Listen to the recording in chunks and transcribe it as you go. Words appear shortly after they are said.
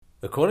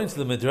According to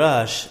the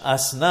Midrash,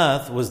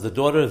 Asnath was the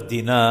daughter of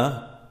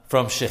Dinah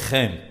from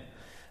Shechem.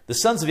 The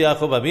sons of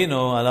Ya'aqob Avinu,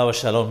 alav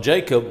shalom,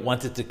 Jacob,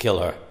 wanted to kill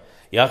her.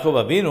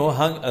 Ya'aqob Avinu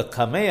hung a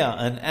kameah,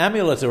 an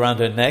amulet around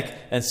her neck,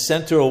 and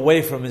sent her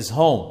away from his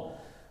home.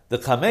 The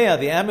kameah,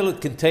 the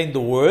amulet, contained the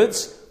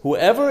words,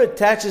 "Whoever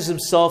attaches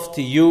himself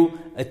to you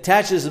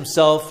attaches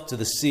himself to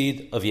the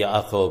seed of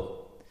Ya'aqob."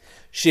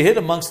 She hid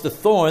amongst the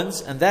thorns,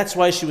 and that's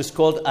why she was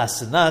called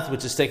Asnath,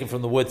 which is taken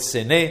from the word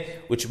seneh,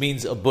 which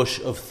means a bush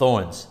of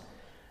thorns.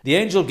 The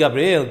angel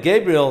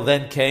Gabriel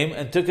then came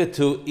and took her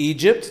to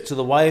Egypt, to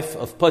the wife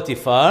of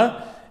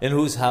Potiphar, in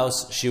whose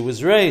house she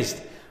was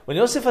raised. When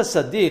Yosef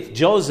HaSadiq,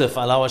 Joseph,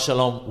 alav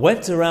shalom,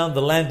 went around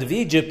the land of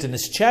Egypt in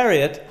his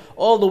chariot,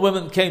 all the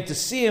women came to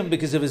see him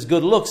because of his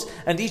good looks,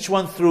 and each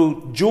one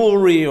threw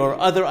jewelry or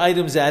other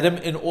items at him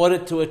in order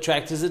to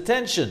attract his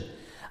attention.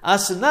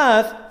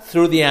 Asnath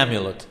threw the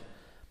amulet.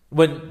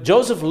 When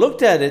Joseph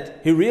looked at it,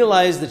 he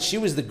realized that she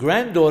was the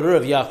granddaughter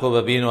of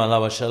Ya'aqob Avinu,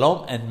 alav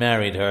shalom, and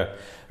married her.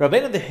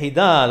 Rabbeinu the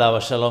Hida,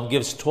 alav shalom,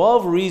 gives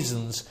 12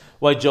 reasons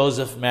why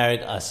Joseph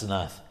married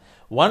Asnath.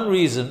 One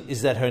reason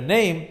is that her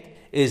name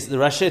is the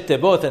Rashi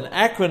Tevot, an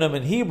acronym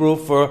in Hebrew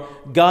for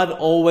God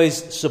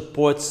always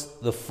supports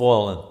the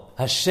fallen.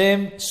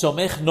 Hashem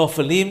somech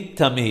nofelim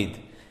tamid.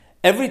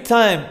 Every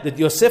time that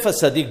Yosef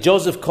HaSadiq,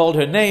 Joseph, called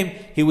her name,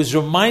 he was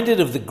reminded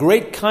of the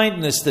great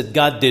kindness that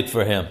God did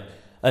for him.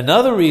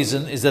 Another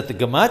reason is that the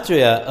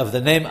gematria of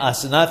the name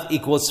Asnath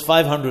equals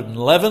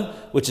 511,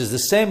 which is the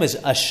same as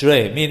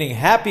Ashrei, meaning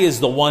happy is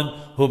the one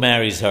who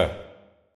marries her.